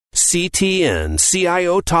CTN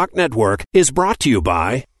CIO Talk Network is brought to you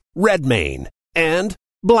by Redmayne and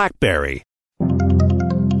BlackBerry.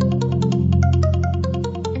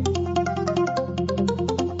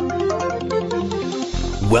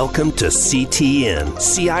 Welcome to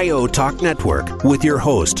CTN CIO Talk Network with your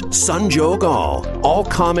host, Sanjog Aul. All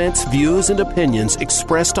comments, views, and opinions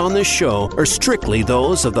expressed on this show are strictly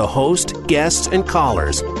those of the host, guests, and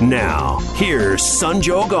callers. Now, here's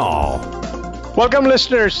Sanjog Aul. Welcome,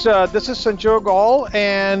 listeners. This is Sanjog Aul,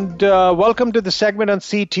 and welcome to the segment on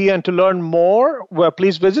CTN. To learn more,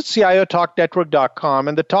 please visit CIOTalkNetwork.com.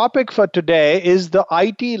 And the topic for today is the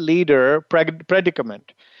IT Leader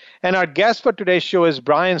Predicament. And our guest for today's show is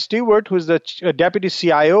Brian Stewart, who's the Deputy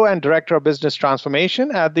CIO and Director of Business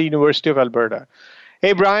Transformation at the University of Alberta.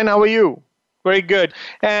 Hey, Brian, how are you? Very good.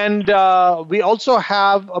 And we also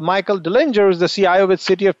have Michael Dellinger, who's the CIO with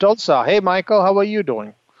City of Tulsa. Hey, Michael, how are you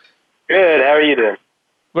doing? Good. How are you doing?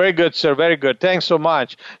 Very good, sir. Very good. Thanks so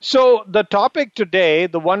much. So the topic today,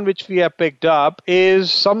 the one which we have picked up,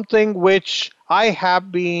 is something which I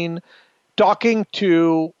have been talking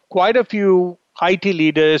to quite a few IT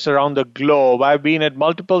leaders around the globe. I've been at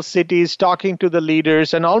multiple cities talking to the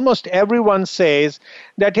leaders, and almost everyone says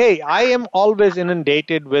that, hey, I am always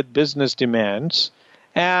inundated with business demands.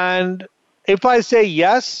 And if I say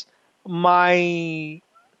yes, my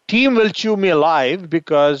team will chew me alive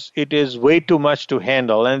because it is way too much to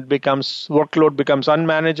handle, and workload becomes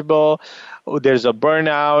unmanageable. There's a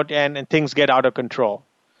burnout, and things get out of control.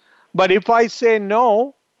 But if I say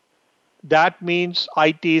no, that means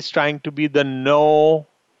IT is trying to be the no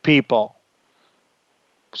people.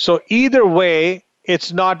 So either way,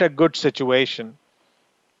 it's not a good situation.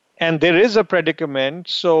 And there is a predicament.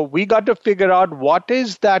 So we got to figure out what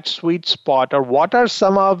is that sweet spot, or what are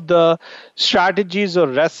some of the strategies or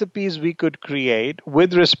recipes we could create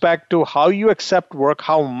with respect to how you accept work,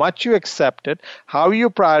 how much you accept it, how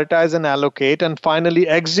you prioritize and allocate, and finally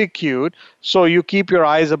execute so you keep your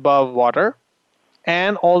eyes above water,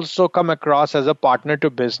 and also come across as a partner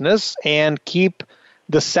to business and keep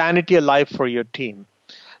the sanity alive for your team.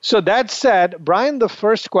 So that said, Brian, the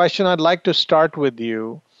first question I'd like to start with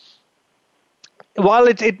you, while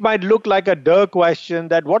it might look like a duh question,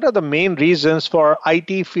 that what are the main reasons for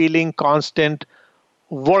IT feeling constant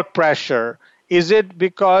work pressure? Is it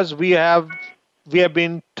because we have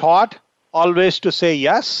been taught always to say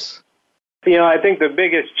yes? I think the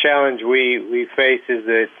biggest challenge we face is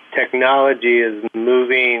that technology is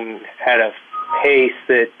moving at a pace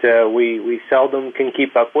that we seldom can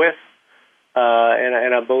keep up with.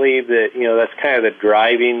 And I believe that, that's kind of the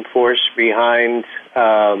driving force behind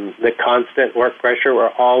the constant work pressure. We're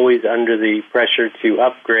always under the pressure to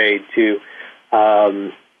upgrade, to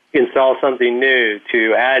install something new,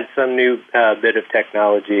 to add some new bit of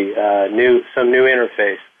technology, some new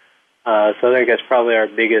interface. So I think that's probably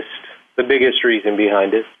the biggest reason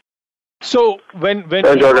behind it. So when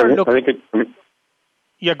Jordan,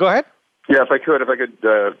 yeah, go ahead. Yeah, if I could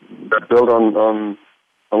build on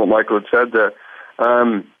what Michael had said there.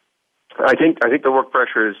 I think the work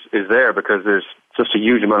pressure is there because there's just a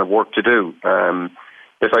huge amount of work to do.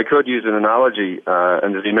 If I could use an analogy,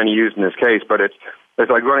 and there's been many used in this case, but it's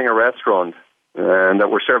like running a restaurant and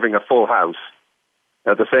that we're serving a full house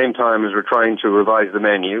at the same time as we're trying to revise the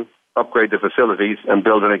menu, upgrade the facilities, and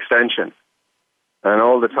build an extension. And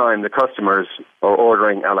all the time, the customers are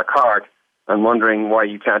ordering a la carte and wondering why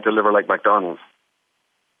you can't deliver like McDonald's.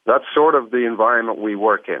 That's sort of the environment we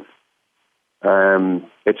work in.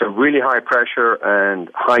 It's a really high pressure and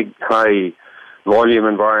high volume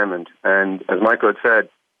environment. And as Michael had said,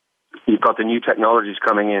 you've got the new technologies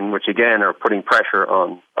coming in, which again are putting pressure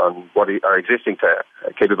on what our existing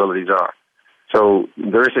capabilities are. So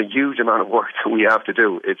there is a huge amount of work that we have to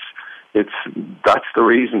do. That's the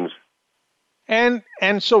reasons. And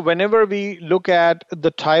so whenever we look at the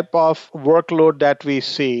type of workload that we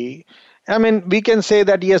see, I mean, we can say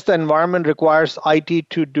that, yes, the environment requires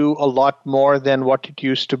IT to do a lot more than what it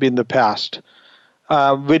used to be in the past.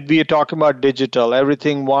 We are talking about digital.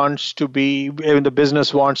 Everything wants to be, even the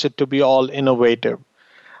business wants it to be all innovative.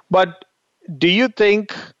 But do you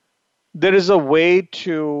think there is a way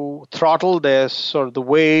to throttle this, or the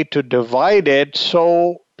way to divide it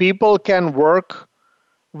so people can work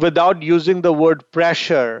without using the word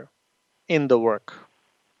pressure in the work?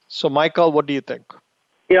 So, Michael, what do you think?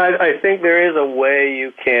 I think there is a way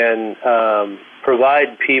you can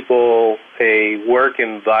provide people a work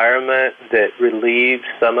environment that relieves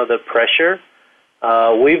some of the pressure.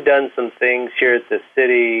 We've done some things here at the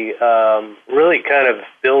city, really kind of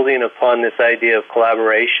building upon this idea of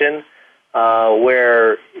collaboration,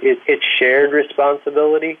 where it's shared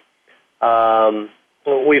responsibility.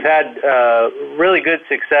 we've had really good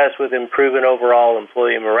success with improving overall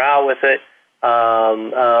employee morale with it.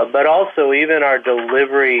 But also even our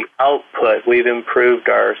delivery output, we've improved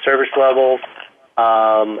our service levels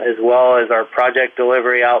as well as our project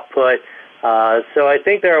delivery output. So I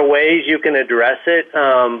think there are ways you can address it,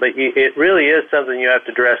 but it really is something you have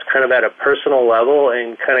to address kind of at a personal level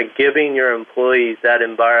and kind of giving your employees that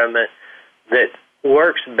environment that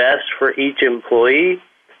works best for each employee.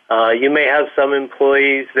 You may have some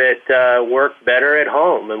employees that work better at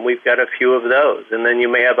home, and we've got a few of those. And then you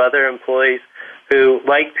may have other employees who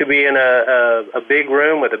like to be in a big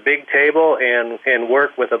room with a big table and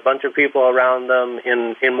work with a bunch of people around them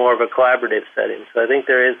in more of a collaborative setting. So I think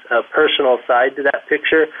there is a personal side to that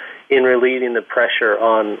picture in relieving the pressure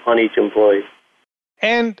on each employee.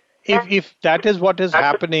 And if that is what is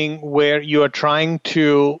happening, where you are trying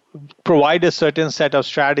to provide a certain set of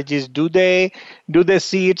strategies, do they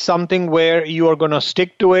see it something where you are going to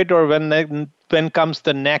stick to it, or when comes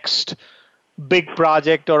the next big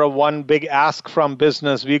project or one big ask from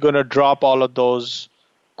business, we're going to drop all of those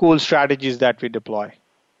cool strategies that we deploy?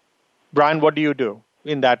 Brian, what do you do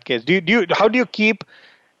in that case? How do you keep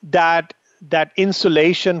that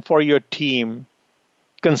insulation for your team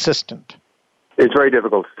consistent? It's very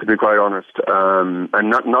difficult, to be quite honest, and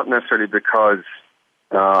not necessarily because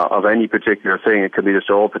of any particular thing. It could be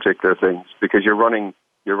just all particular things, because you're running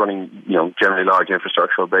generally large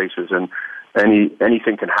infrastructural bases, and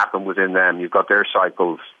anything can happen within them. You've got their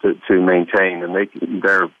cycles to maintain, and they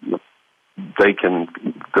can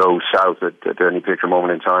go south at any particular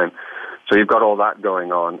moment in time. So you've got all that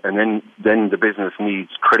going on, and then the business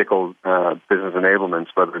needs critical business enablements,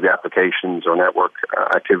 whether it be applications or network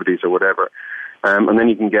activities or whatever. And then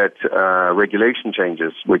you can get regulation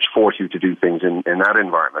changes which force you to do things in that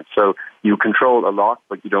environment. So you control a lot,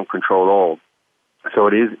 but you don't control all. So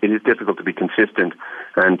it is difficult to be consistent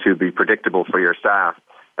and to be predictable for your staff.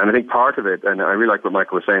 And I think part of it, and I really like what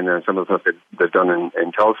Michael was saying there, and some of the stuff that they've done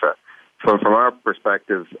in Tulsa. From our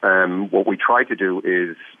perspective, what we try to do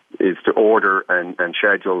is to order and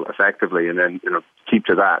schedule effectively, and then keep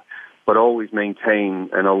to that. But always maintain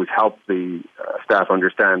and always help the staff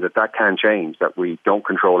understand that can change, that we don't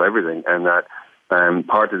control everything, and that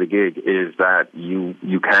part of the gig is that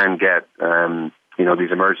you can get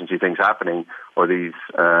these emergency things happening, or these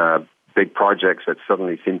big projects that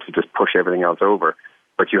suddenly seem to just push everything else over.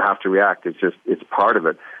 But you have to react. It's part of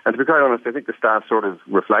it. And to be quite honest, I think the staff sort of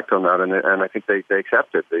reflect on that, and I think they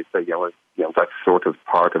accept it. They say, that's sort of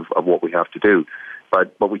part of what we have to do.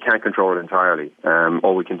 But we can't control it entirely.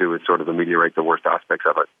 All we can do is sort of ameliorate the worst aspects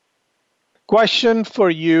of it. Question for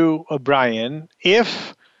you, Brian.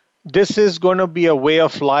 If this is going to be a way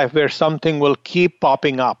of life where something will keep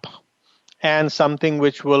popping up and something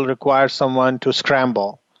which will require someone to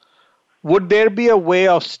scramble, would there be a way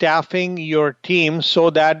of staffing your team so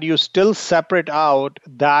that you still separate out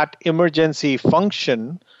that emergency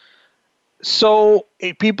function, so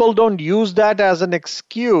people don't use that as an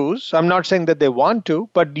excuse? I'm not saying that they want to,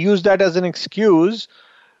 but use that as an excuse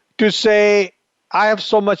to say, I have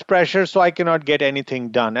so much pressure, so I cannot get anything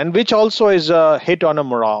done, and which also is a hit on a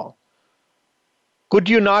morale. Could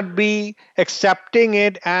you not be accepting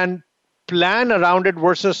it and plan around it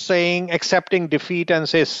versus accepting defeat and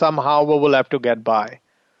say somehow we will have to get by?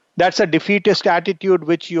 That's a defeatist attitude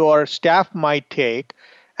which your staff might take,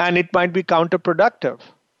 and it might be counterproductive.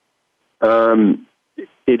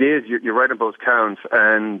 It is. You're right on both counts,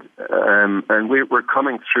 and we're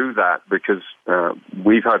coming through that because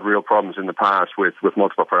we've had real problems in the past with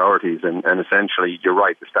multiple priorities, and essentially, you're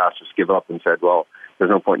right. The staff just give up and said, "Well,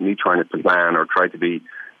 there's no point in me trying to plan or try to be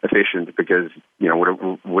efficient because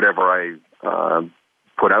whatever I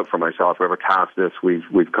put out for myself, whatever task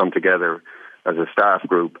we've come together as a staff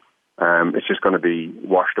group, it's just going to be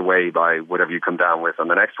washed away by whatever you come down with on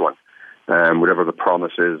the next one." Whatever the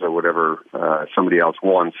promise is or whatever somebody else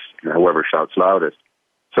wants, whoever shouts loudest.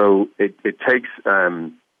 So it takes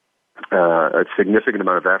a significant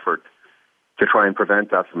amount of effort to try and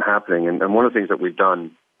prevent that from happening. And one of the things that we've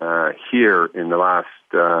done here in the last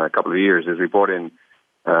couple of years is we brought in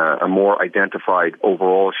a more identified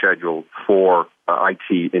overall schedule for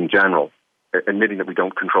IT in general, admitting that we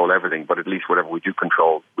don't control everything, but at least whatever we do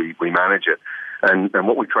control, we manage it. And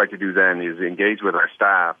what we try to do then is engage with our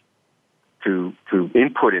staff to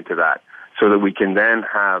input into that so that we can then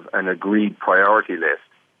have an agreed priority list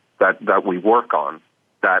that we work on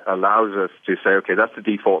that allows us to say, okay, that's the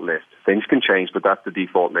default list. Things can change, but that's the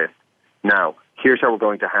default list. Now, here's how we're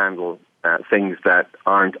going to handle things that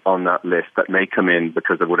aren't on that list that may come in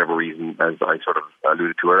because of whatever reason, as I sort of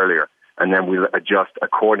alluded to earlier, and then we'll adjust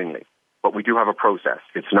accordingly. but we do have a process.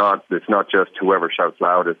 It's not just whoever shouts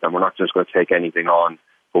loudest, and we're not just going to take anything on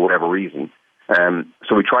for whatever reason.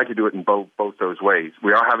 So we try to do it in both those ways.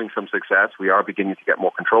 We are having some success. We are beginning to get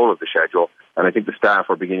more control of the schedule, and I think the staff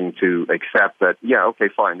are beginning to accept that, yeah, okay,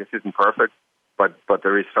 fine, this isn't perfect, but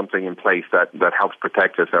there is something in place that helps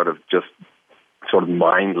protect us out of just sort of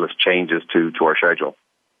mindless changes to our schedule.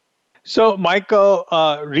 So, Michael,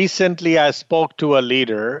 recently I spoke to a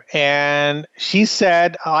leader, and she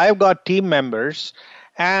said, I've got team members,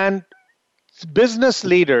 and business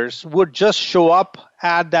leaders would just show up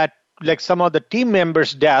at that, like some of the team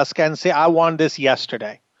members' desk and say, I want this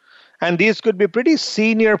yesterday. And these could be pretty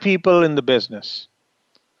senior people in the business.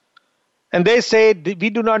 And they say, we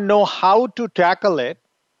do not know how to tackle it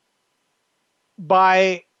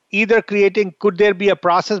by either creating, could there be a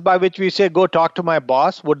process by which we say, go talk to my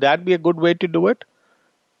boss? Would that be a good way to do it?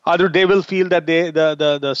 Either they will feel that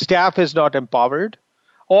the staff is not empowered.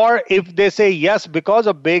 Or if they say yes, because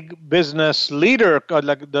a big business leader,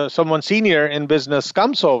 like someone senior in business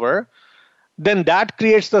comes over, then that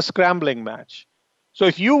creates the scrambling match. So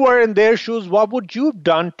if you were in their shoes, what would you have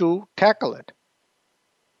done to tackle it?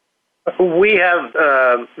 We have,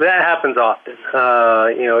 that happens often.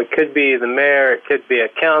 It could be the mayor, it could be a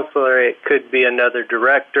counselor, it could be another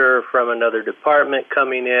director from another department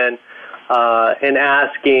coming in and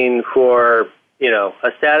asking for,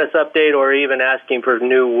 a status update or even asking for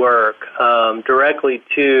new work directly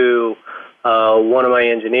to one of my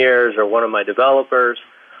engineers or one of my developers.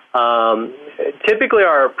 Typically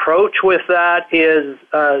our approach with that is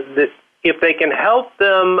that if they can help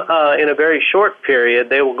them in a very short period,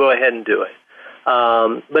 they will go ahead and do it.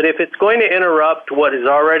 But if it's going to interrupt what is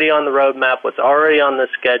already on the roadmap, what's already on the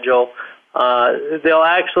schedule, they'll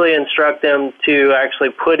actually instruct them to actually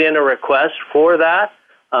put in a request for that.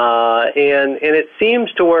 And it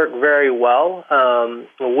seems to work very well.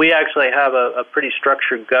 We actually have a pretty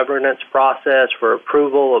structured governance process for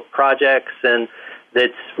approval of projects, and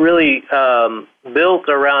that's really built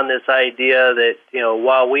around this idea that,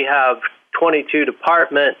 while we have 22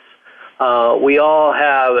 departments, we all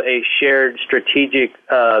have a shared strategic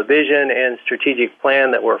vision and strategic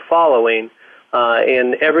plan that we're following,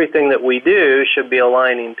 and everything that we do should be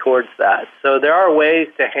aligning towards that. So there are ways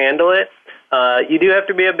to handle it. You do have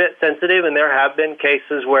to be a bit sensitive, and there have been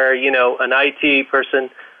cases where, an IT person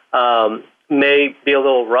may be a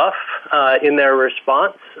little rough in their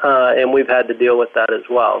response, and we've had to deal with that as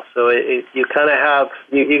well. So you kind of have,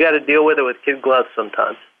 you got to deal with it with kid gloves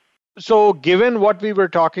sometimes. So given what we were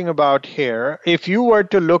talking about here, if you were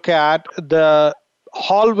to look at the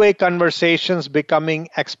hallway conversations becoming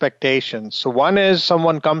expectations. So one is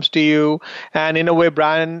someone comes to you, and in a way,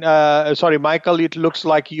 Michael, it looks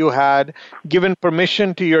like you had given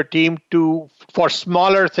permission to your team for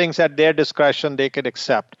smaller things at their discretion they could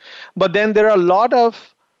accept. But then there are a lot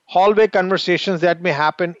of hallway conversations that may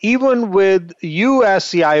happen even with you as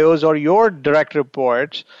CIOs or your direct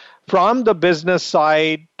reports from the business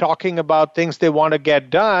side, talking about things they want to get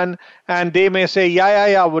done, and they may say,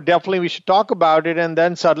 yeah, well, definitely we should talk about it, and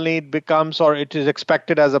then suddenly it becomes, or it is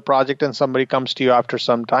expected as a project, and somebody comes to you after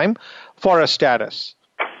some time for a status.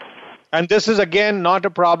 And this is, again, not a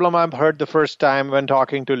problem I've heard the first time when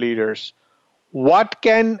talking to leaders. What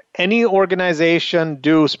can any organization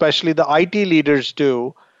do, especially the IT leaders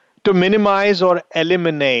do, to minimize or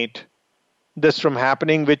eliminate this from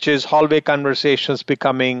happening, which is hallway conversations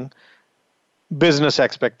becoming business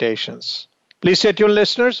expectations? Please stay tuned,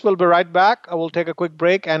 listeners. We'll be right back. I will take a quick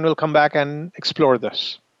break and we'll come back and explore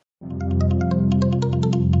this.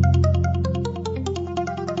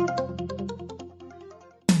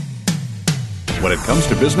 When it comes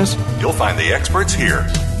to business, you'll find the experts here.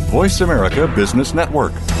 Voice America Business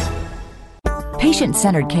Network.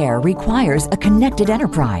 Patient-centered care requires a connected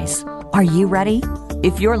enterprise. Are you ready?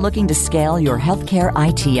 If you're looking to scale your healthcare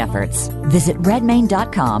IT efforts, visit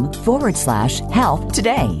redmayne.com/health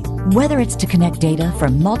today. Whether it's to connect data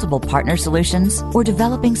from multiple partner solutions or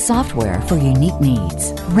developing software for unique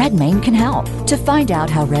needs, Redmayne can help. To find out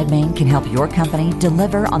how Redmayne can help your company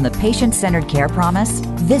deliver on the patient-centered care promise,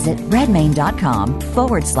 visit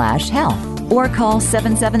redmayne.com/health or call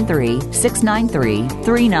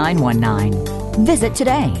 773-693-3919. Visit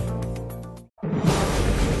today.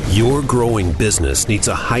 Your growing business needs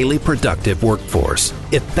a highly productive workforce,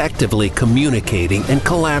 effectively communicating and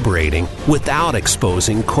collaborating without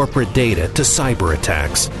exposing corporate data to cyber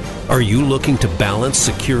attacks. Are you looking to balance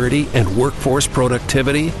security and workforce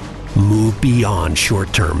productivity? Move beyond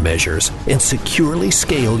short-term measures and securely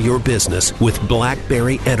scale your business with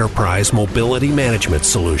BlackBerry Enterprise Mobility Management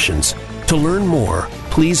Solutions. To learn more,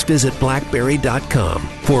 please visit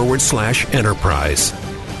blackberry.com/enterprise.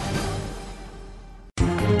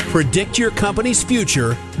 Predict your company's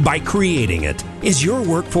future by creating it. Is your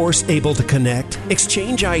workforce able to connect,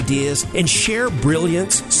 exchange ideas, and share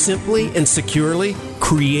brilliance simply and securely?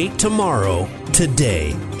 Create tomorrow,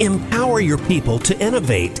 today. Empower your people to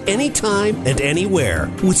innovate anytime and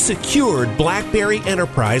anywhere with secured BlackBerry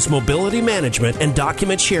Enterprise mobility management and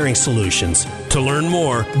document sharing solutions. To learn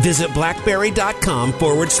more, visit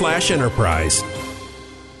blackberry.com/enterprise.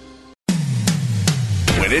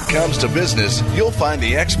 When it comes to business, you'll find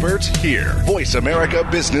the experts here. Voice America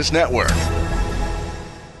Business Network.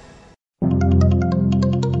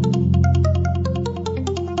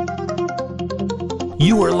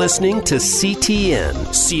 You are listening to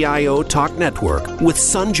CTN, CIO Talk Network, with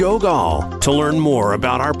Sanjog Aul. To learn more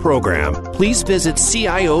about our program, please visit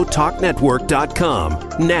CIOTalkNetwork.com.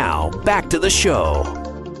 Now, back to the show.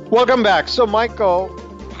 Welcome back. So, Michael,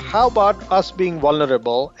 how about us being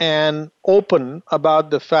vulnerable and open about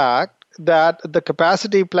the fact that the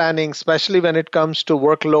capacity planning, especially when it comes to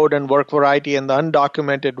workload and work variety and the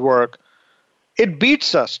undocumented work, it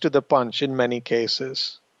beats us to the punch in many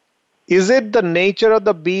cases? Is it the nature of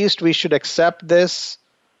the beast we should accept this?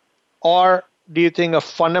 Or do you think a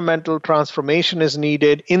fundamental transformation is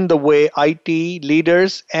needed in the way IT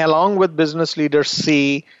leaders, along with business leaders,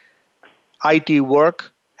 see IT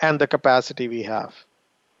work and the capacity we have?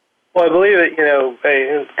 Well, I believe that,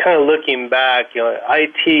 kind of looking back,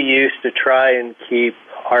 IT used to try and keep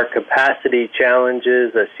our capacity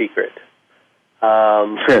challenges a secret.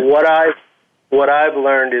 What I've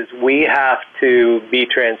learned is we have to be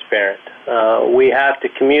transparent. We have to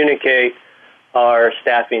communicate our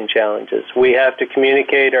staffing challenges. We have to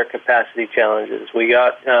communicate our capacity challenges. We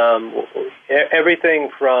got everything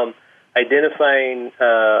from identifying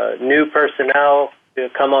new personnel to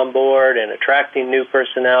come on board and attracting new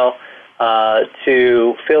personnel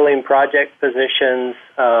to filling project positions.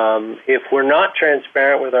 If we're not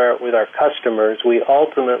transparent with our customers, we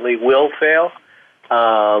ultimately will fail.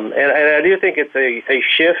 And I do think it's a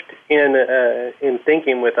shift in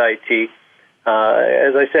thinking with IT.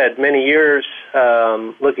 As I said, many years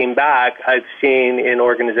looking back, I've seen in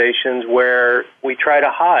organizations where we try to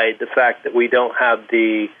hide the fact that we don't have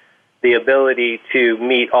the ability to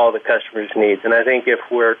meet all the customers' needs. And I think if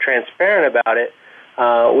we're transparent about it,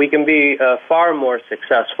 we can be far more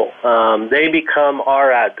successful. They become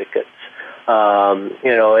our advocates.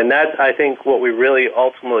 And that's, I think, what we really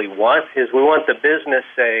ultimately want is we want the business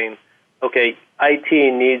saying, okay, IT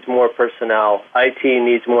needs more personnel, IT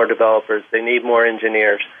needs more developers, they need more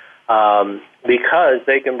engineers, because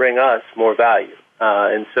they can bring us more value.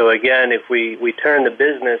 And so, again, if we turn the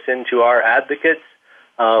business into our advocates,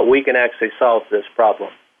 we can actually solve this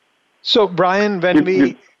problem. So, Brian, go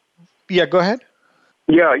ahead.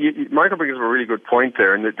 Yeah, Michael brings up a really good point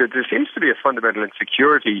there, and there seems to be a fundamental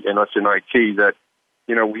insecurity in us in IT that,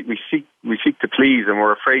 we seek to please, and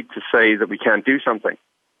we're afraid to say that we can't do something.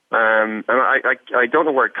 And I don't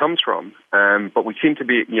know where it comes from, but we seem to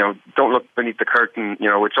be, don't look beneath the curtain.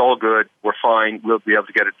 It's all good, we're fine, we'll be able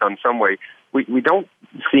to get it done some way. We don't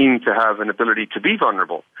seem to have an ability to be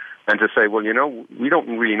vulnerable and to say, well, we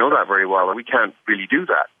don't really know that very well, or we can't really do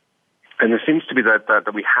that. And there seems to be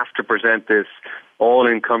that we have to present this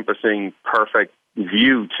all-encompassing, perfect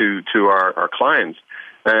view to our clients.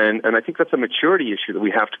 And I think that's a maturity issue that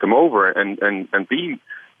we have to come over and be,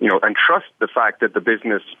 and trust the fact that the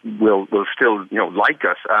business will still, like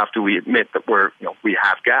us after we admit that we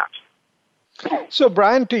have gaps. So,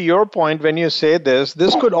 Brian, to your point, when you say this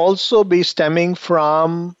could also be stemming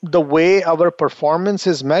from the way our performance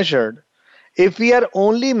is measured. If we are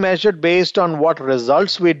only measured based on what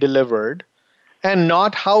results we delivered and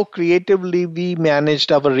not how creatively we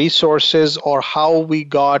managed our resources or how we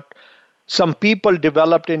got some people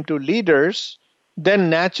developed into leaders, then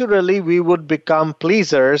naturally we would become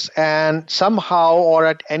pleasers, and somehow or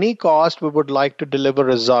at any cost we would like to deliver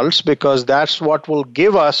results because that's what will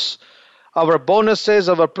give us our bonuses,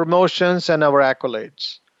 our promotions, and our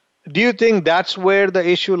accolades. Do you think that's where the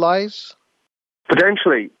issue lies?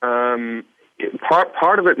 Potentially.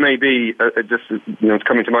 Part of it may be, it's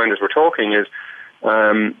coming to mind as we're talking, is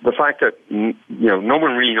the fact that no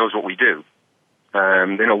one really knows what we do.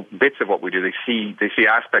 They know bits of what we do. They see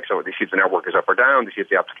aspects of it. They see if the network is up or down. They see if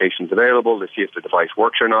the application's available. They see if the device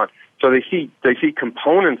works or not. So they see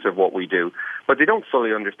components of what we do, but they don't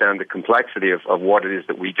fully understand the complexity of what it is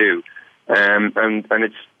that we do. And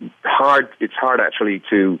it's hard. It's hard actually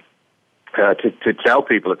to tell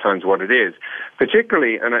people at times what it is,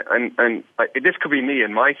 particularly, and this could be me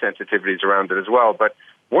and my sensitivities around it as well. But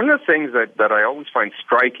one of the things that I always find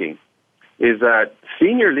striking is that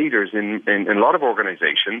senior leaders in a lot of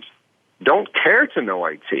organizations don't care to know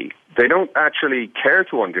IT. they don't actually care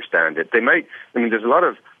to understand it. There's a lot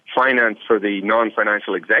of finance for the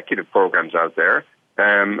non-financial executive programs out there,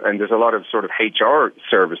 and there's a lot of sort of HR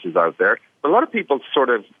services out there. But a lot of people sort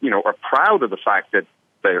of, are proud of the fact that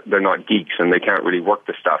they're not geeks and they can't really work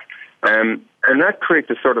the stuff. And that creates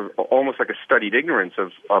a sort of almost like a studied ignorance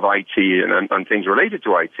of IT and things related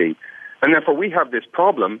to IT. And therefore we have this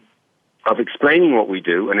problem of explaining what we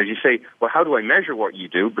do. And as you say, well, how do I measure what you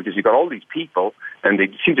do? Because you've got all these people and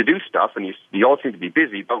they seem to do stuff and you all seem to be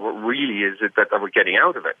busy, but what really is it that we're getting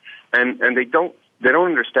out of it? And they don't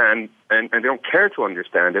understand and they don't care to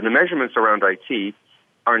understand. And the measurements around IT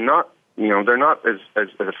are not, they're not as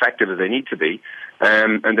effective as they need to be.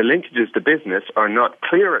 And the linkages to business are not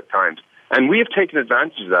clear at times. And we have taken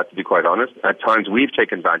advantage of that, to be quite honest. At times we've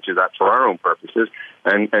taken advantage of that for our own purposes.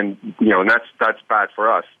 And that's bad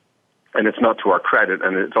for us. And it's not to our credit,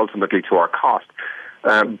 and it's ultimately to our cost.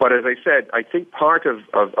 But as I said, I think part of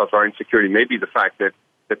our insecurity may be the fact that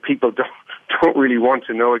people don't really want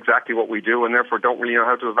to know exactly what we do, and therefore don't really know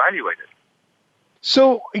how to evaluate it.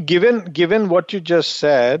 So, given what you just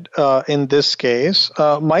said in this case,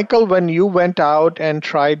 Michael, when you went out and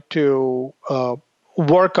tried to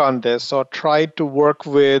work on this or tried to work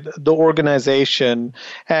with the organization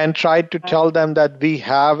and tried to tell them that we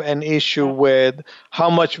have an issue with how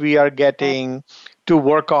much we are getting to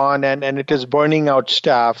work on and it is burning out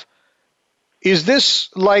staff, is this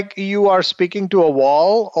like you are speaking to a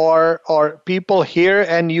wall or people hear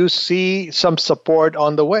and you see some support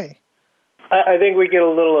on the way? I think we get a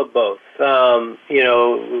little of both.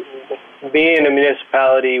 Being a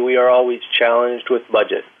municipality, we are always challenged with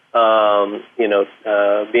budget.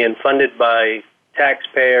 Being funded by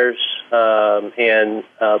taxpayers and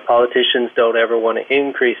politicians don't ever want to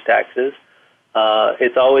increase taxes.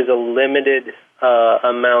 It's always a limited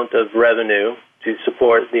amount of revenue to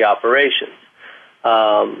support the operations.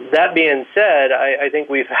 That being said, I think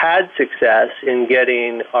we've had success in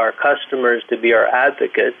getting our customers to be our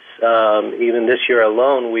advocates. Even this year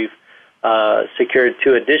alone, we've secured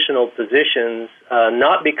 2 additional positions,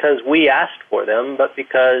 not because we asked for them, but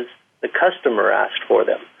because the customer asked for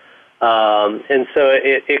them. And so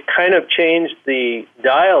it kind of changed the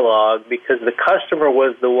dialogue because the customer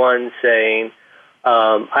was the one saying,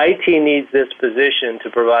 IT needs this position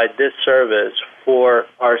to provide this service for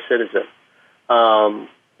our citizens.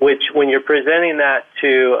 Which, when you're presenting that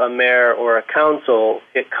to a mayor or a council,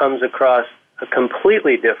 it comes across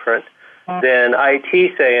completely different than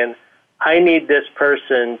IT saying, I need this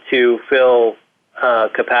person to fill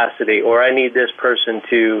capacity, or I need this person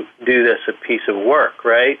to do this a piece of work,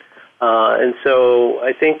 right? And so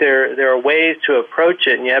I think there are ways to approach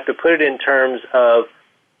it, and you have to put it in terms of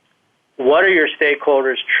what are your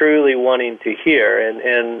stakeholders truly wanting to hear?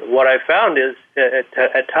 And what I found is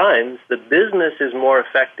at times the business is more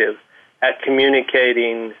effective at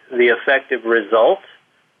communicating the effective result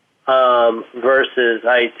versus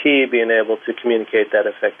IT being able to communicate that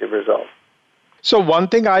effective result. So one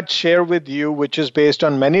thing I'd share with you, which is based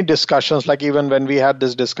on many discussions, like even when we had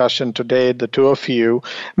this discussion today, the 2 of you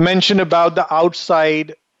mentioned about the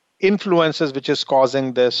outside influences which is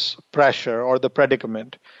causing this pressure or the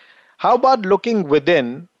predicament. How about looking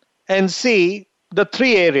within and see the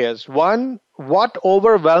 3 areas? 1, what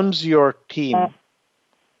overwhelms your team?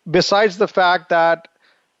 Besides the fact that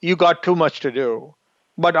you got too much to do,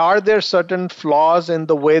 but are there certain flaws in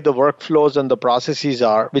the way the workflows and the processes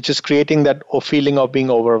are, which is creating that feeling of being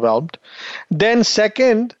overwhelmed? Then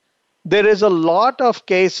second, there is a lot of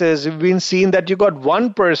cases we've been seeing that you got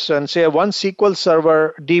one person, say one SQL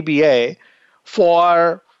Server DBA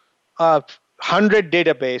for 100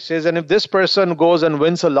 databases, and if this person goes and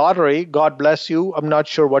wins a lottery, God bless you, I'm not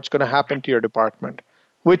sure what's going to happen to your department,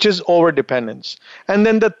 which is overdependence. And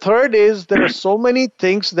then the third is there are so many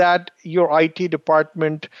things that your IT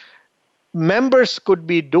department members could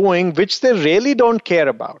be doing which they really don't care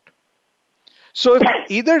about. So if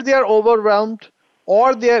either they are overwhelmed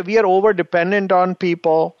or we are over-dependent on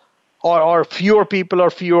people or fewer people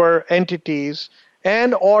or fewer entities,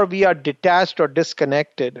 and or we are detached or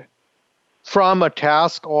disconnected from a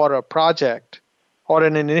task or a project or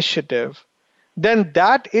an initiative, then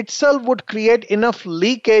that itself would create enough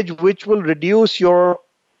leakage which will reduce your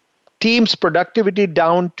team's productivity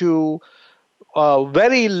down to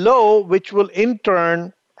very low, which will in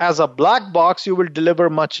turn, as a black box, you will deliver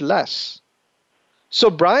much less. So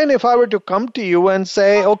Brian, if I were to come to you and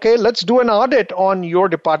say, okay, let's do an audit on your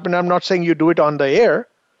department, I'm not saying you do it on the air,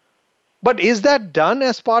 but is that done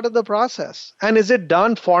as part of the process? And is it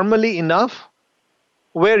done formally enough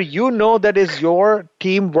where you know that is your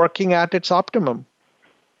team working at its optimum?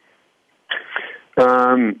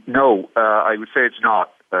 No, I would say it's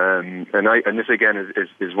not. And this again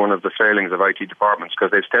is one of the failings of IT departments,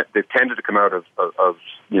 because they've tended to come out of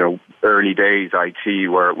early days IT,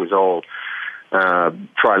 where it was all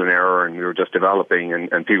trial and error, and we were just developing,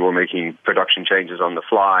 and people were making production changes on the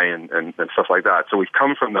fly and stuff like that. So we've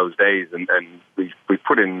come from those days, and we've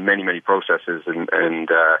put in many processes and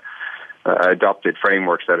adopted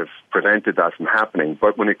frameworks that have prevented that from happening.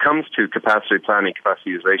 But when it comes to capacity planning,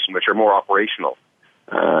 capacity utilization, which are more operational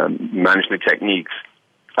management techniques,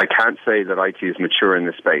 I can't say that IT is mature in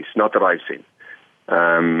this space, not that I've seen.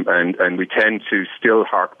 And we tend to still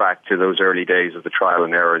hark back to those early days of the trial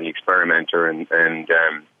and error and the experimenter and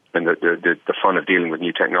the fun of dealing with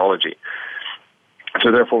new technology.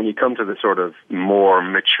 So therefore, when you come to the sort of more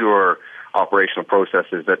mature operational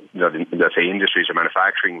processes that say industries or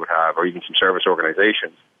manufacturing would have, or even some service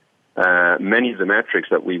organizations, many of the metrics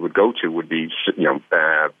that we would go to would be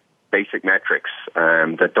basic metrics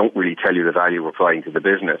that don't really tell you the value we're providing to the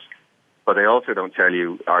business. But they also don't tell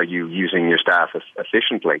you, are you using your staff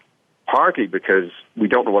efficiently? Partly because we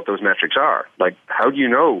don't know what those metrics are. Like, how do you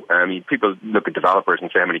know? I mean, people look at developers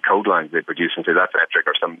and say how many code lines they produce and say that's a metric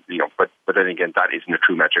or some, but then again, that isn't a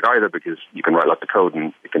true metric either, because you can write lots of code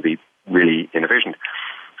and it can be really inefficient.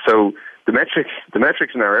 So the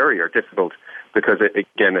metrics in our area are difficult because it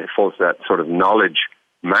falls to that sort of knowledge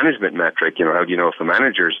management metric. How do you know if the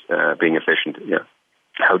manager's being efficient?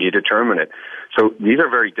 How do you determine it? So these are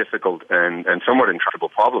very difficult and somewhat intractable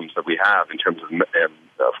problems that we have in terms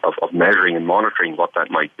of measuring and monitoring what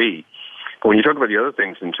that might be. But when you talk about the other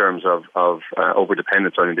things in terms of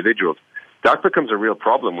overdependence on individuals, that becomes a real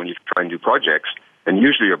problem when you try and do projects. And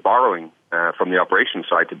usually you're borrowing from the operations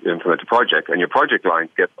side to implement a project, and your project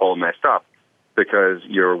lines get all messed up because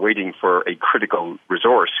you're waiting for a critical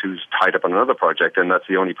resource who's tied up on another project, and that's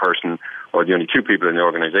the only person or the only two people in the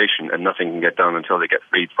organization, and nothing can get done until they get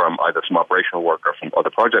freed from either some operational work or from other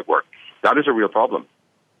project work. That is a real problem.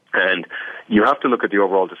 And you have to look at the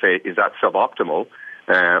overall to say, is that suboptimal,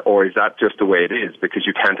 or is that just the way it is? Because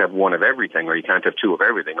you can't have one of everything, or you can't have two of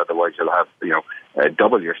everything. Otherwise, you'll have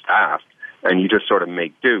double your staff, and you just sort of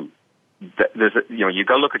make do. You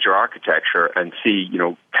got to look at your architecture and see,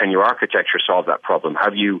 can your architecture solve that problem?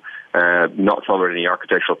 Have you not followed any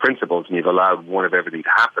architectural principles and you've allowed one of everything to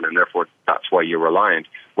happen, and therefore that's why you're reliant?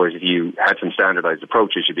 Whereas if you had some standardized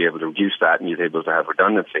approaches, you'd be able to reduce that and you'd be able to have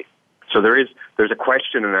redundancy. So there's a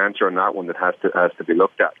question and answer on that one that has to be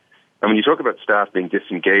looked at. And when you talk about staff being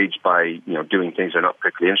disengaged by doing things they're not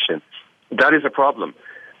particularly interested in, that is a problem.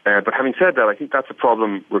 But having said that, I think that's a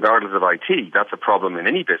problem regardless of IT. That's a problem in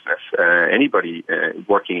any business. Anybody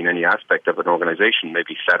working in any aspect of an organization may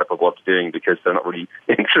be fed up of what they're doing because they're not really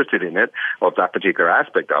interested in it or that particular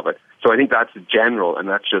aspect of it. So I think that's general, and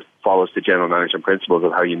that just follows the general management principles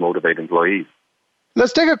of how you motivate employees.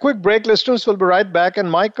 Let's take a quick break, listeners. We'll be right back. And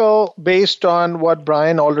Michael, based on what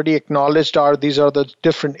Brian already acknowledged these are the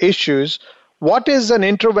different issues, what is an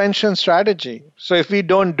intervention strategy? So if we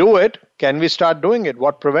don't do it, can we start doing it?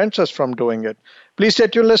 What prevents us from doing it? Please stay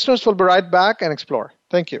tuned, listeners. We'll be right back and explore.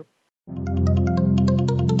 Thank you.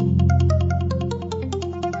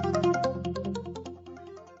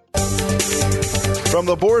 From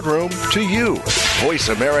the boardroom to you, Voice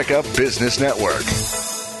America Business Network.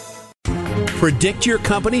 Predict your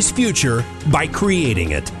company's future by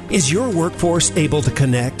creating it. Is your workforce able to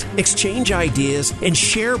connect, exchange ideas, and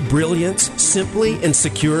share brilliance simply and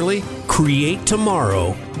securely? Create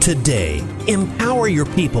tomorrow, today. Empower your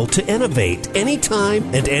people to innovate anytime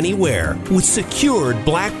and anywhere with secured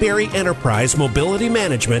BlackBerry Enterprise mobility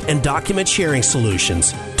management and document sharing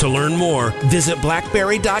solutions. To learn more, visit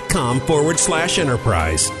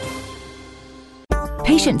blackberry.com/enterprise.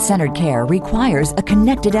 Patient-centered care requires a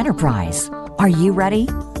connected enterprise. Are you ready?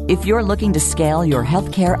 If you're looking to scale your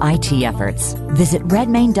healthcare IT efforts, visit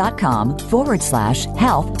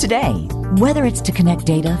redmain.com/health today. Whether it's to connect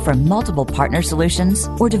data from multiple partner solutions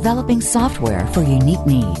or developing software for unique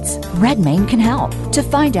needs, Redmain can help. To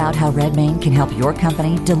find out how Redmain can help your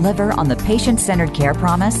company deliver on the patient-centered care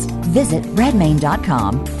promise, visit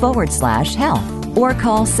redmain.com/health or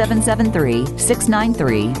call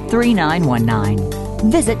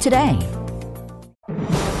 773-693-3919. Visit today.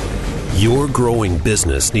 Your growing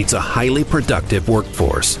business needs a highly productive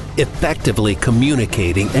workforce, effectively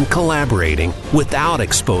communicating and collaborating without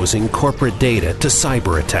exposing corporate data to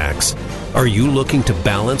cyber attacks. Are you looking to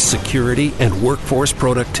balance security and workforce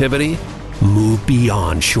productivity? Move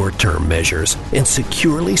beyond short-term measures and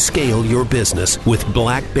securely scale your business with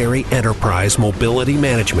BlackBerry Enterprise Mobility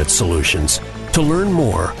Management Solutions. To learn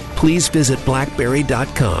more, please visit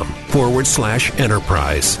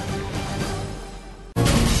blackberry.com/enterprise.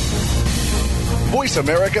 Voice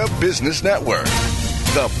America Business Network,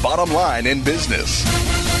 the bottom line in business.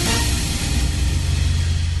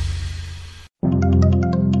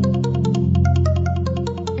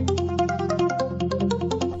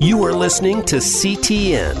 You are listening to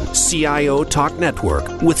CTN, CIO Talk Network,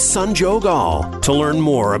 with Sanjog Aul. To learn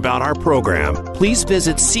more about our program, please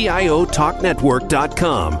visit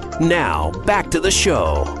CIOTalkNetwork.com. Now, back to the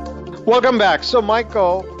show. Welcome back. So,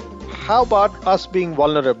 Michael, how about us being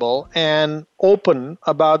vulnerable and open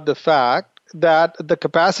about the fact that the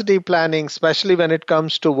capacity planning, especially when it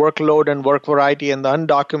comes to workload and work variety and the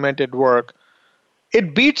undocumented work,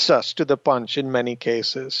 it beats us to the punch in many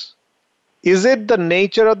cases? Is it the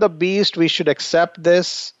nature of the beast, we should accept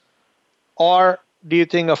this? Or do you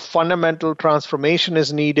think a fundamental transformation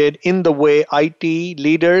is needed in the way IT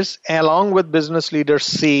leaders, along with business leaders,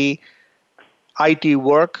 see IT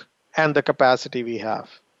work and the capacity we have?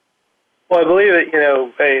 Well, I believe that,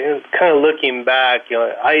 kind of looking back,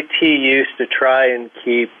 IT used to try and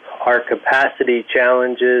keep our capacity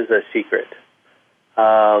challenges a secret.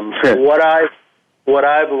 What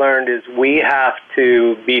I've learned is we have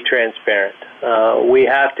to be transparent. We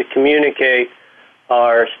have to communicate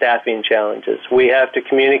our staffing challenges. We have to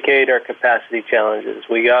communicate our capacity challenges.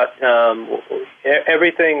 We got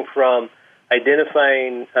everything from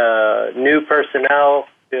identifying new personnel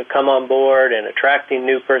to come on board and attracting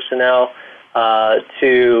new personnel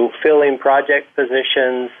to filling project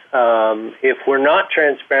positions. If we're not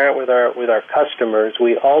transparent with our customers,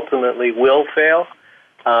 we ultimately will fail.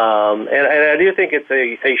 And I do think it's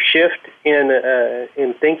a shift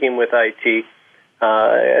in thinking with IT.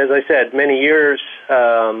 As I said, many years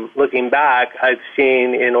looking back, I've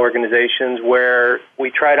seen in organizations where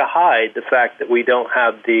we try to hide the fact that we don't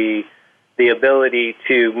have the ability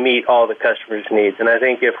to meet all the customers' needs. And I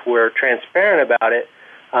think if we're transparent about it,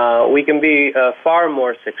 we can be far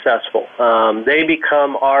more successful. They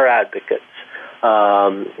become our advocates.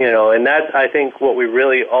 And that's, I think, what we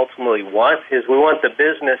really ultimately want is we want the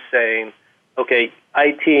business saying, okay,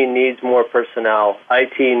 IT needs more personnel,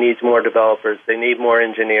 IT needs more developers, they need more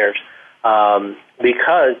engineers,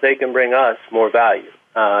 because they can bring us more value.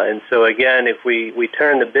 And so, again, if we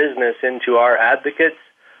turn the business into our advocates,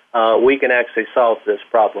 we can actually solve this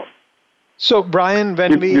problem. So, Brian,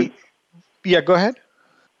 when we... Yeah, go ahead.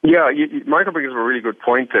 Yeah, Michael brings up a really good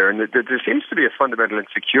point there, and there seems to be a fundamental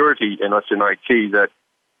insecurity in us in IT that,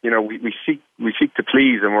 we seek to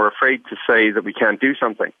please, and we're afraid to say that we can't do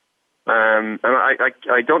something. And I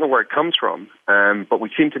don't know where it comes from, but we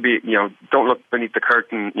seem to be, don't look beneath the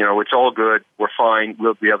curtain. It's all good, we're fine,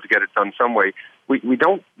 we'll be able to get it done some way. We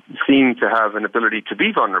don't seem to have an ability to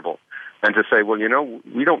be vulnerable and to say, well,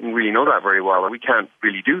 we don't really know that very well, and we can't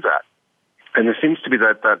really do that. And there seems to be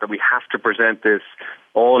that we have to present this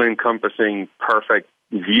all-encompassing, perfect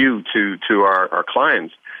view to our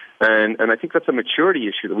clients. And I think that's a maturity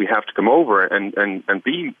issue that we have to come over and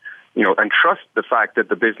be, and trust the fact that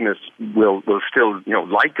the business will still,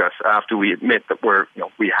 like us after we admit that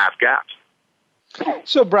we have gaps.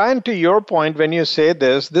 So, Brian, to your point, when you say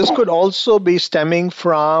this could also be stemming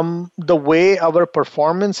from the way our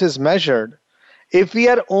performance is measured. If we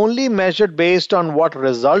are only measured based on what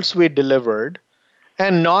results we delivered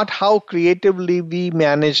and not how creatively we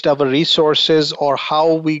managed our resources or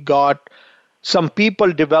how we got some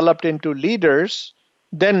people developed into leaders,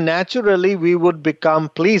 then naturally we would become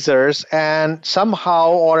pleasers, and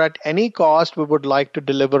somehow or at any cost we would like to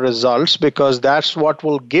deliver results because that's what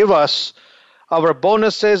will give us our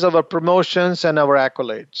bonuses, our promotions, and our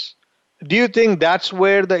accolades. Do you think that's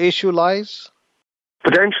where the issue lies?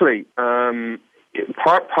 Potentially.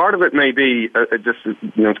 Part of it may be,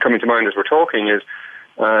 it's coming to mind as we're talking, is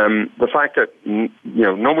the fact that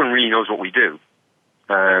no one really knows what we do.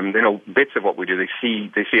 They know bits of what we do. They see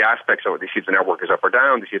aspects of it. They see if the network is up or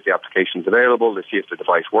down. They see if the application is available. They see if the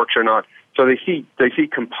device works or not. So they see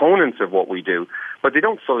components of what we do, but they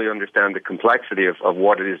don't fully understand the complexity of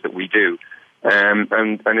what it is that we do.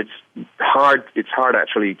 And it's hard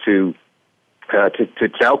actually to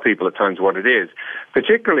tell people at times what it is,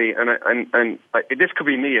 particularly, and this could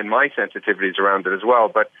be me and my sensitivities around it as well,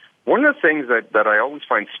 but one of the things that I always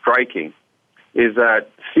find striking is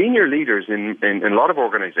that senior leaders in a lot of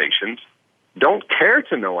organizations don't care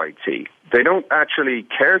to know IT. They don't actually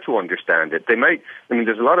care to understand it.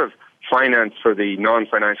 There's a lot of finance for the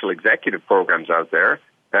non-financial executive programs out there,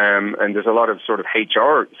 and there's a lot of sort of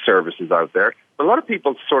HR services out there. But a lot of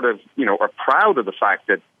people sort of, are proud of the fact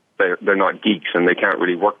that they're not geeks and they can't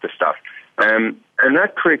really work the stuff. And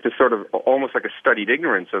that creates a sort of almost like a studied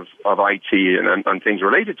ignorance of IT and things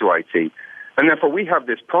related to IT. And therefore we have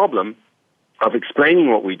this problem of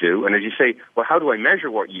explaining what we do. And as you say, well, how do I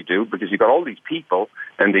measure what you do? Because you've got all these people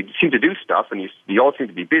and they seem to do stuff and you all seem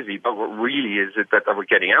to be busy, but what really is it that we're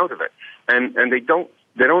getting out of it? And they don't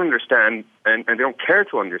understand and they don't care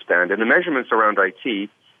to understand. And the measurements around IT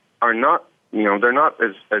are not, they're not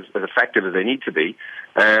as effective as they need to be.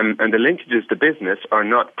 And the linkages to business are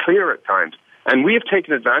not clear at times. And we have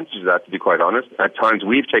taken advantage of that, to be quite honest. At times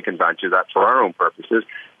we've taken advantage of that for our own purposes.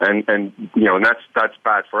 And that's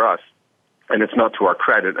bad for us. And it's not to our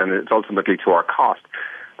credit, and it's ultimately to our cost.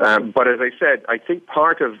 But as I said, I think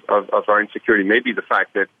part of our insecurity may be the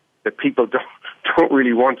fact that people don't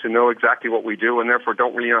really want to know exactly what we do, and therefore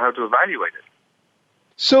don't really know how to evaluate it.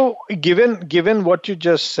 So, given what you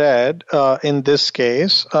just said in this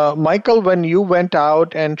case, Michael, when you went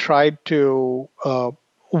out and tried to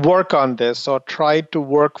work on this or tried to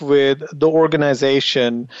work with the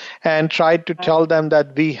organization and tried to tell them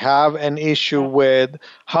that we have an issue with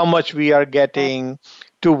how much we are getting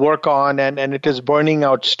to work on and it is burning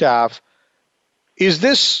out staff, is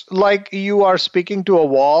this like you are speaking to a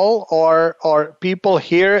wall or people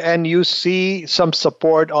hear and you see some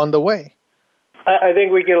support on the way? I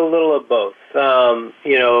think we get a little of both.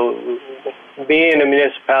 Being a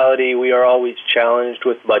municipality, we are always challenged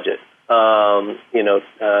with budget.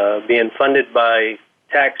 Being funded by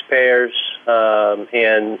taxpayers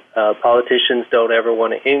and politicians don't ever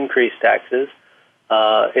want to increase taxes.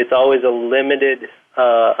 It's always a limited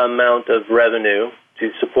amount of revenue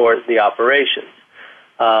to support the operations.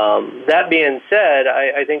 That being said,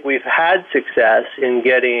 I think we've had success in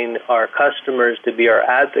getting our customers to be our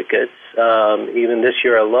advocates. Even this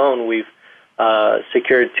year alone, we've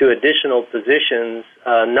secured 2 additional positions,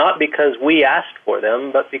 not because we asked for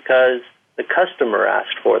them, but because the customer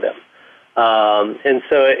asked for them. And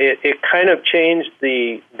so it kind of changed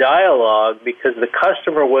the dialogue because the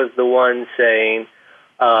customer was the one saying,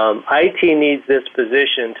 IT needs this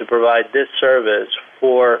position to provide this service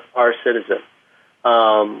for our citizens.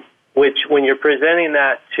 Which when you're presenting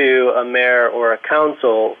that to a mayor or a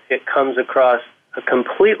council, it comes across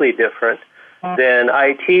completely different than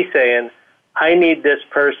IT saying, I need this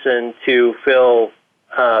person to fill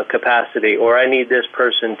capacity, or I need this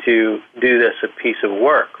person to do this a piece of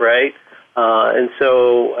work, right? And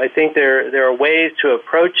so I think there are ways to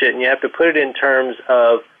approach it, and you have to put it in terms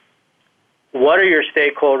of what are your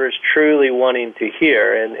stakeholders truly wanting to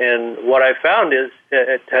hear? And what I found is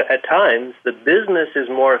at times the business is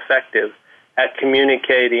more effective at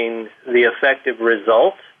communicating the effective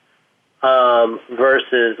result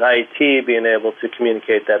versus IT being able to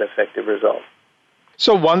communicate that effective result.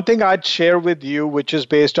 So one thing I'd share with you, which is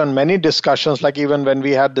based on many discussions, like even when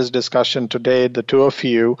we had this discussion today, the 2 of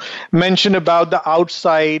you mentioned about the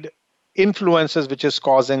outside influences which is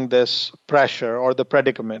causing this pressure or the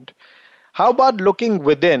predicament. How about looking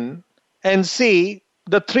within and see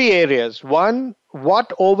the 3 areas? 1,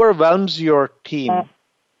 what overwhelms your team?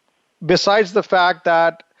 Besides the fact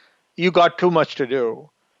that you got too much to do,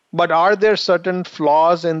 but are there certain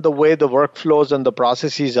flaws in the way the workflows and the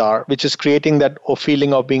processes are, which is creating that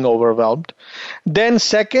feeling of being overwhelmed? Then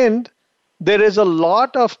second, there is a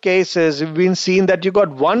lot of cases we've been seeing that you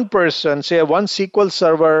got one person, say one SQL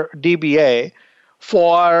Server DBA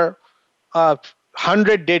for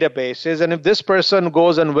 100 databases, and if this person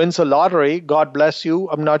goes and wins a lottery, God bless you,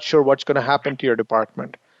 I'm not sure what's going to happen to your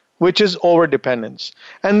department, which is overdependence.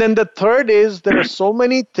 And then the third is there are so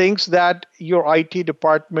many things that your IT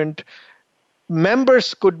department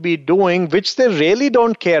members could be doing which they really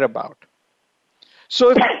don't care about.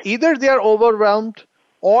 So if either they are overwhelmed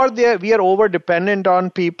or we are over-dependent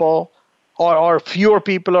on people or fewer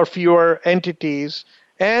people or fewer entities,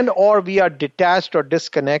 and or we are detached or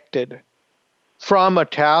disconnected from a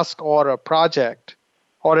task or a project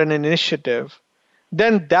or an initiative,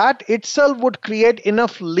 then that itself would create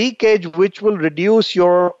enough leakage which will reduce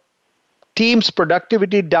your team's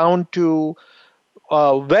productivity down to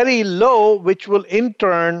very low, which will in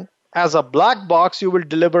turn, as a black box, you will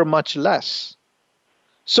deliver much less.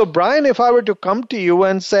 So, Brian, if I were to come to you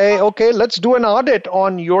and say, okay, let's do an audit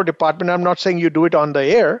on your department, I'm not saying you do it on the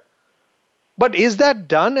air, but is that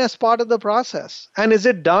done as part of the process? And is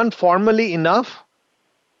it done formally enough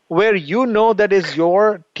where you know that is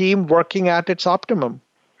your team working at its optimum?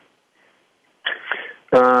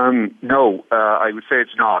 No, I would say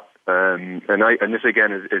it's not. And this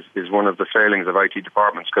again is one of the failings of IT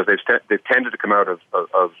departments, because they've tended to come out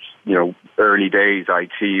of early days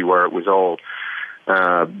IT where it was all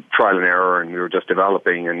trial and error, and we were just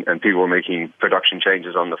developing, and people were making production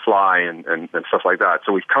changes on the fly and stuff like that.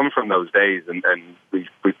 So we've come from those days, and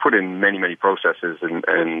we've put in many processes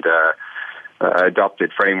and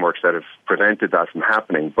adopted frameworks that have prevented that from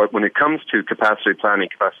happening. But when it comes to capacity planning,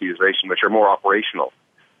 capacity utilization, which are more operational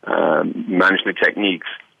management techniques,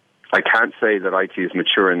 I can't say that IT is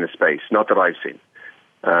mature in this space, not that I've seen.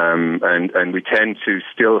 And we tend to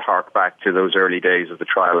still hark back to those early days of the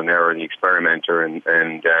trial and error and the experimenter and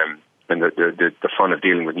the fun of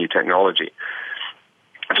dealing with new technology.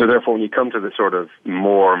 So therefore, when you come to the sort of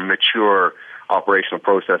more mature operational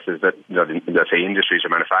processes that say industries or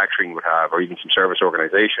manufacturing would have, or even some service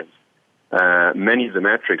organizations, many of the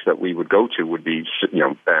metrics that we would go to would be,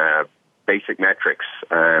 basic metrics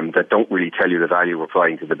that don't really tell you the value we're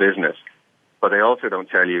providing to the business. But they also don't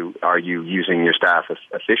tell you, are you using your staff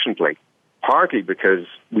efficiently? Partly because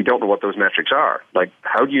we don't know what those metrics are. Like,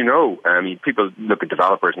 how do you know? I mean, people look at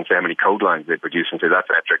developers and say how many code lines they produce and say that's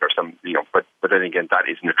a metric or some, but then again, that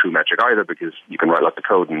isn't a true metric either, because you can write lots of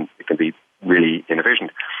code and it can be really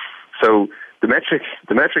inefficient. So the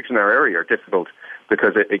metrics in our area are difficult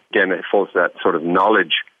because it falls to that sort of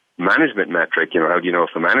knowledge management metric. How do you know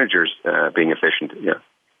if the manager's being efficient?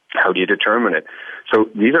 How do you determine it? So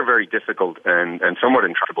these are very difficult and somewhat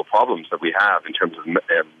intractable problems that we have in terms of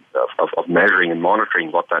measuring and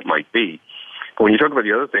monitoring what that might be. But when you talk about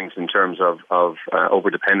the other things in terms of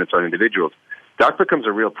overdependence on individuals, that becomes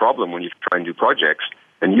a real problem when you try and do projects.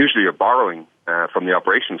 And usually you're borrowing from the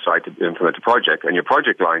operations side to implement a project, and your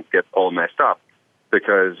project lines get all messed up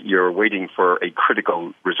because you're waiting for a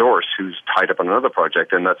critical resource who's tied up on another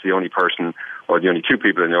project, and that's the only person or the only two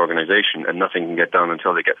people in the organization, and nothing can get done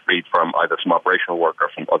until they get freed from either some operational work or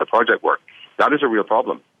from other project work. That is a real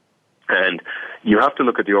problem. And you have to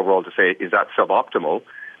look at the overall to say, is that suboptimal,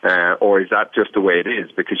 or is that just the way it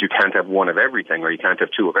is? Because you can't have one of everything, or you can't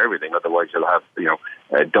have two of everything. Otherwise, you'll have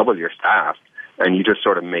double your staff, and you just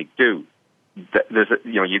sort of make do. You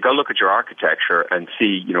got to look at your architecture and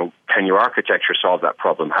see, can your architecture solve that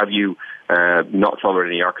problem? Have you not followed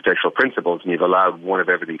any architectural principles and you've allowed one of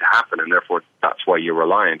everything to happen, and therefore that's why you're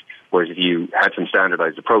reliant? Whereas if you had some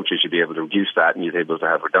standardized approaches, you'd be able to reduce that and you'd be able to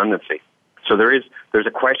have redundancy. So there's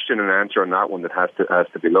a question and answer on that one that has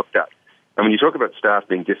to be looked at. And when you talk about staff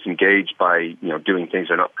being disengaged by doing things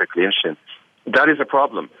they're not particularly interested in, that is a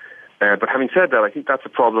problem. But having said that, I think that's a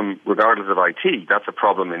problem regardless of IT. That's a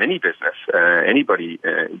problem in any business. Anybody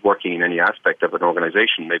working in any aspect of an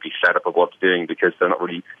organization may be fed up of what they're doing because they're not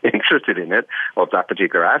really interested in it or that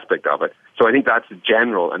particular aspect of it. So I think that's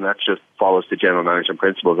general, and that just follows the general management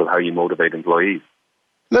principles of how you motivate employees.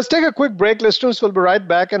 Let's take a quick break, listeners. We'll be right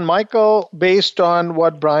back. And Michael, based on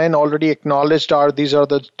what Brian already acknowledged, these are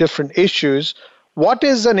the different issues. What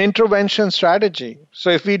is an intervention strategy? So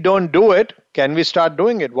if we don't do it, can we start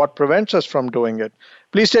doing it? What prevents us from doing it?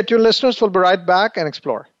 Please stay tuned, listeners. We'll be right back and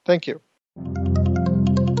explore. Thank you.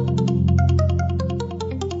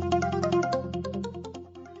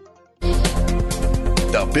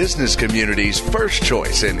 The business community's first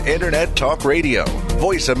choice in Internet Talk Radio.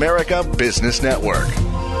 Voice America Business Network.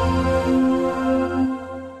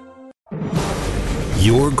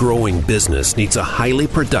 Your growing business needs a highly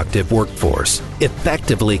productive workforce,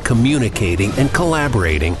 effectively communicating and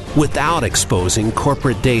collaborating without exposing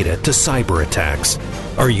corporate data to cyber attacks.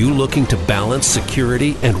 Are you looking to balance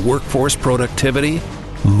security and workforce productivity?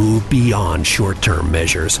 Move beyond short-term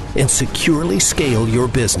measures and securely scale your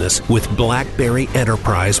business with BlackBerry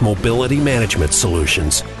Enterprise Mobility Management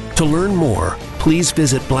Solutions. To learn more, please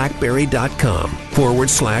visit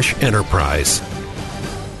blackberry.com/enterprise.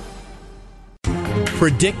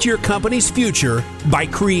 Predict your company's future by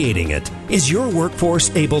creating it. Is your workforce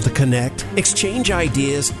able to connect, exchange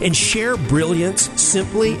ideas, and share brilliance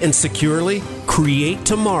simply and securely? Create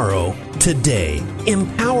tomorrow, today.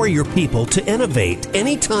 Empower your people to innovate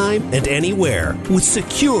anytime and anywhere with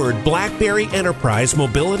secured BlackBerry Enterprise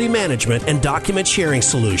Mobility Management and Document Sharing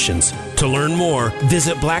Solutions. To learn more,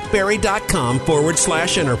 visit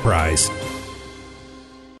blackberry.com/enterprise.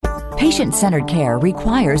 Patient-centered care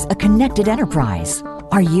requires a connected enterprise.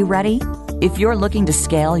 Are you ready? If you're looking to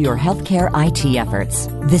scale your healthcare IT efforts,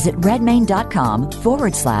 visit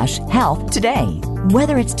redmain.com/health today.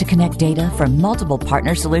 Whether it's to connect data from multiple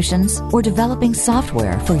partner solutions or developing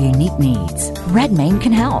software for unique needs, Redmain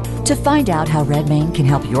can help. To find out how Redmain can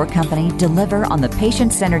help your company deliver on the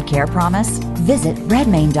patient-centered care promise, visit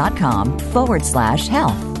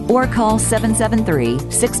redmain.com/health or call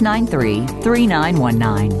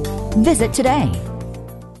 773-693-3919. Visit today.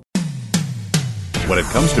 When it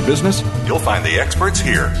comes to business, you'll find the experts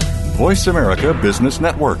here. Voice America Business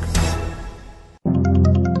Network.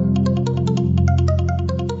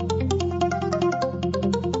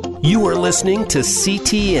 You are listening to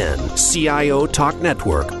CTN, CIO Talk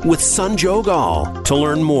Network, with Sanjog Aul. To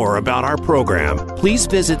learn more about our program, please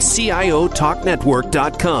visit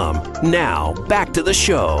CIOTalkNetwork.com. Now, back to the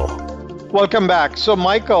show. Welcome back. So,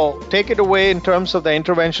 Michael, take it away in terms of the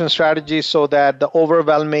intervention strategy so that the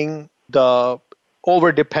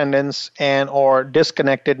overdependence and or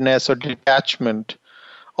disconnectedness or detachment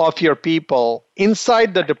of your people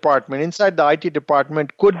inside the department, inside the IT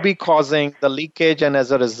department, could be causing the leakage and as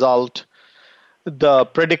a result, the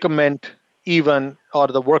predicament even or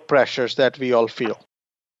the work pressures that we all feel.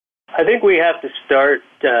 I think we have to start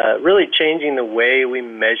really changing the way we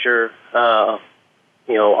measure our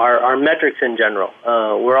metrics in general.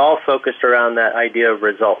 We're all focused around that idea of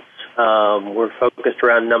results. We're focused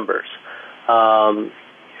around numbers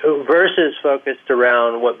versus focused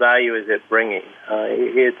around what value is it bringing.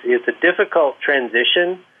 It's a difficult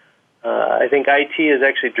transition. I think IT is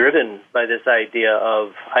actually driven by this idea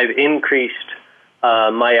of I've increased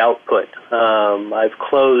my output. I've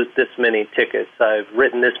closed this many tickets. I've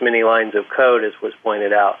written this many lines of code, as was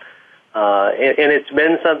pointed out. And it's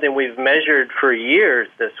been something we've measured for years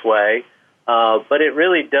this way, but it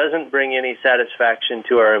really doesn't bring any satisfaction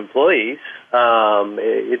to our employees.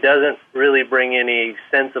 It doesn't really bring any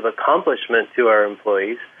sense of accomplishment to our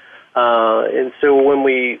employees. And so when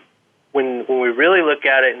we really look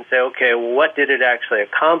at it and say, okay, well, what did it actually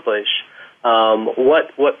accomplish?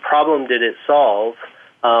 What problem did it solve?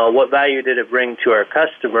 What value did it bring to our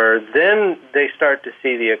customer? Then they start to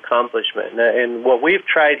see the accomplishment. And what we've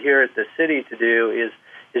tried here at the city to do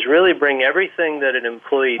is really bring everything that an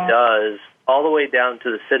employee does all the way down to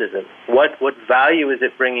the citizen. What value is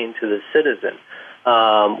it bringing to the citizen?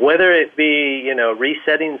 Whether it be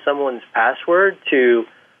resetting someone's password to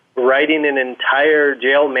writing an entire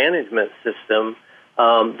jail management system.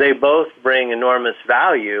 They both bring enormous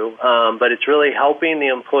value, but it's really helping the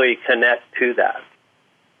employee connect to that.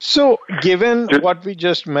 So given what we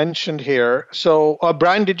just mentioned here,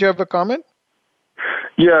 Brian, did you have a comment?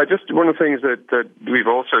 Yeah, just one of the things that we've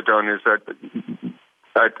also done is that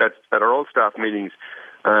at our all staff meetings,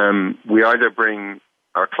 we either bring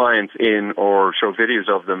our clients in or show videos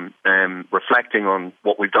of them reflecting on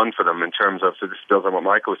what we've done for them in terms of, so this builds on what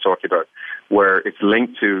Michael was talking about, where it's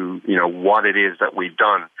linked to, what it is that we've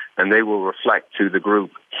done, and they will reflect to the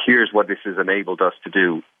group, here's what this has enabled us to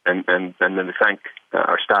do, and then they thank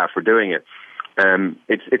our staff for doing it.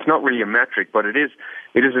 It's not really a metric, but it is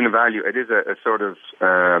an evaluation. It is a sort of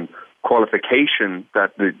qualification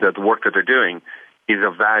that the work that they're doing is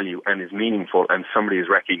of value and is meaningful, and somebody has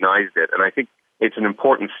recognized it. And I think it's an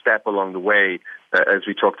important step along the way, as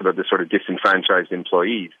we talked about the sort of disenfranchised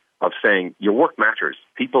employees, of saying your work matters.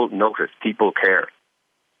 People notice. People care.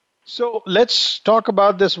 So let's talk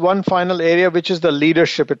about this one final area, which is the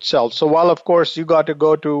leadership itself. So while, of course, you got to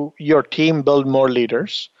go to your team, build more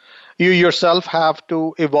leaders, you yourself have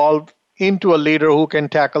to evolve into a leader who can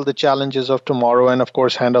tackle the challenges of tomorrow and, of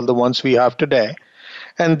course, handle the ones we have today.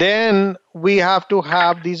 And then we have to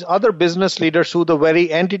have these other business leaders who the very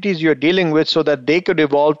entities you're dealing with so that they could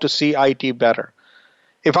evolve to see IT better.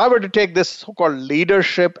 If I were to take this so-called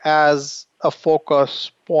leadership as a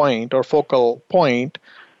focus point or focal point,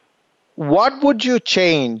 what would you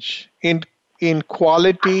change in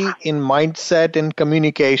quality, in mindset, in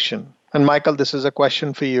communication? And Michael, this is a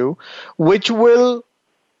question for you, which will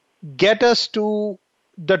get us to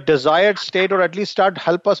the desired state or at least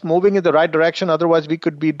help us moving in the right direction. Otherwise, we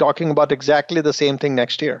could be talking about exactly the same thing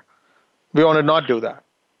next year. We want to not do that.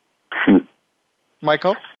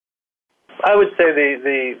 Michael? I would say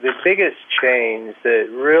the biggest change that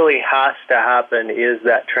really has to happen is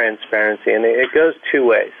that transparency, and it goes two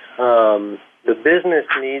ways. The business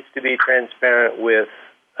needs to be transparent with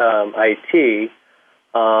IT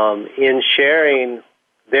in sharing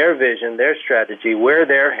their vision, their strategy, where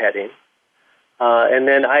they're heading. And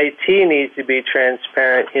then IT needs to be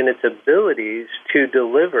transparent in its abilities to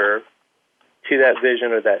deliver to that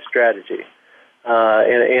vision or that strategy.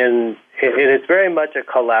 And it's very much a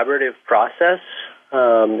collaborative process.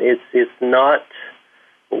 It's not,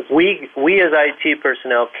 we as IT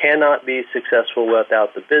personnel cannot be successful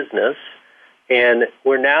without the business. And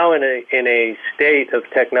we're now in a state of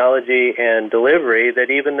technology and delivery that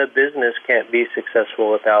even the business can't be successful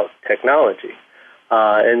without technology.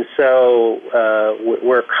 And so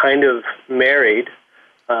we're kind of married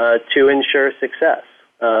to ensure success.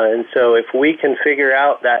 And so if we can figure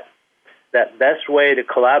out that best way to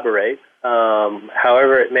collaborate,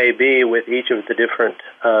 however it may be with each of the different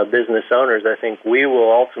business owners, I think we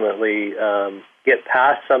will ultimately get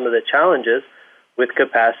past some of the challenges with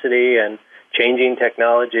capacity and changing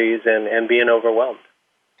technologies and being overwhelmed.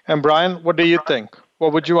 And Brian, what do you think?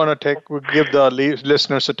 What would you want to give the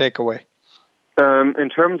listeners a takeaway? In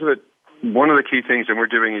terms of it, one of the key things, and we're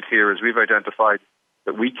doing it here, is we've identified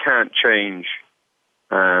that we can't change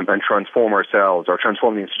and transform ourselves or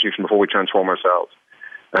transform the institution before we transform ourselves.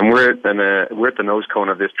 And we're at the nose cone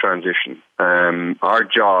of this transition. Our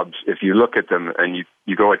jobs, if you look at them and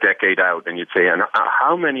you go a decade out and you'd say, and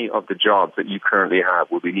how many of the jobs that you currently have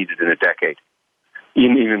will be needed in a decade,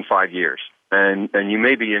 in even 5 years? And you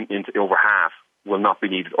may be into over half will not be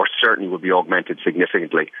needed, or certainly will be augmented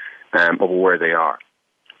significantly over where they are.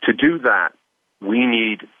 To do that, we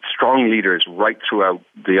need strong leaders right throughout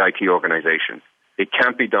the IT organization. It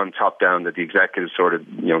can't be done top-down, that the executive sort of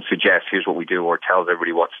suggests, here's what we do, or tells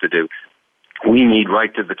everybody what to do. We need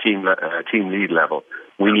right to the team lead level.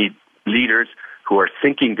 We need leaders who are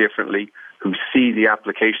thinking differently, who see the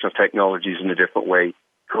application of technologies in a different way,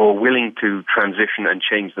 who are willing to transition and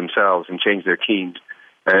change themselves and change their teams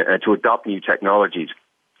to adopt new technologies.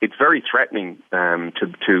 It's very threatening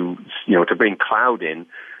to bring cloud in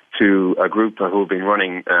to a group who have been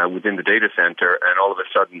running within the data center, and all of a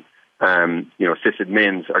sudden,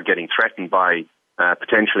 sysadmins are getting threatened by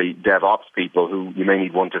potentially DevOps people who you may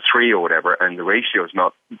need 1 to 3 or whatever, and the ratio is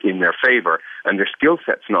not in their favor, and their skill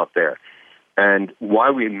set's not there. And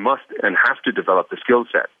while we must and have to develop the skill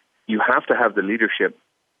set, you have to have the leadership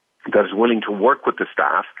that is willing to work with the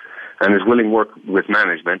staff and is willing to work with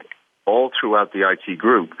management all throughout the IT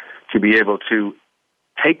group to be able to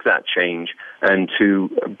take that change and to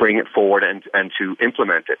bring it forward and to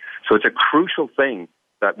implement it. So it's a crucial thing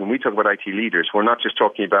that when we talk about IT leaders, we're not just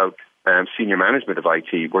talking about senior management of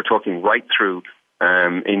IT. We're talking right through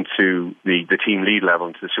into the team lead level,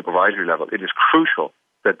 into the supervisory level. It is crucial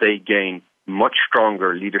that they gain much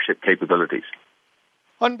stronger leadership capabilities.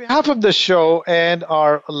 On behalf of the show and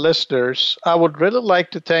our listeners, I would really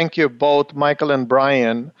like to thank you both, Michael and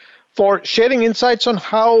Brian, for sharing insights on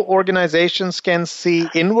how organizations can see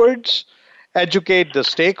inwards, educate the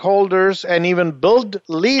stakeholders, and even build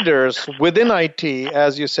leaders within IT,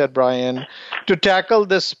 as you said, Brian, to tackle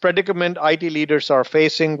this predicament IT leaders are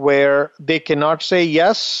facing where they cannot say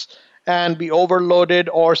yes and be overloaded,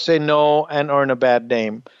 or say no and earn a bad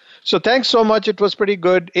name. So thanks so much. It was pretty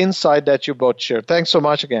good insight that you both shared. Thanks so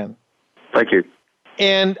much again. Thank you.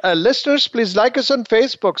 And listeners, please like us on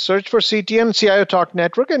Facebook, search for CTN CIO Talk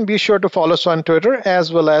Network, and be sure to follow us on Twitter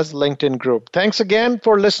as well as LinkedIn group. Thanks again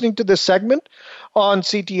for listening to this segment on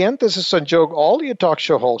CTN. This is Sanjog Aul, your talk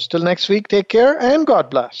show host. Till next week, take care and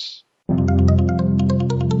God bless.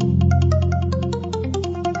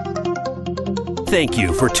 Thank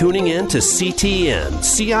you for tuning in to CTN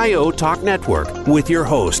CIO Talk Network with your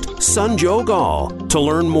host, Sanjog Aul. To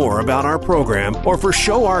learn more about our program or for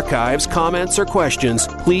show archives, comments, or questions,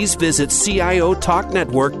 please visit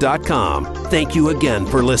CIOTalkNetwork.com. Thank you again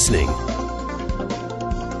for listening.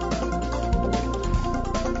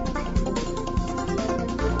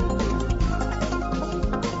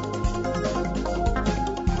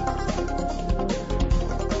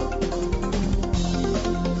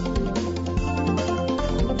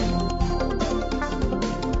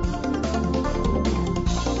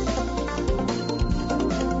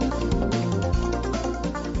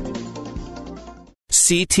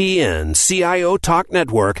 CTN CIO Talk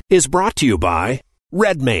Network is brought to you by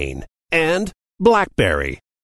Redmayne and BlackBerry.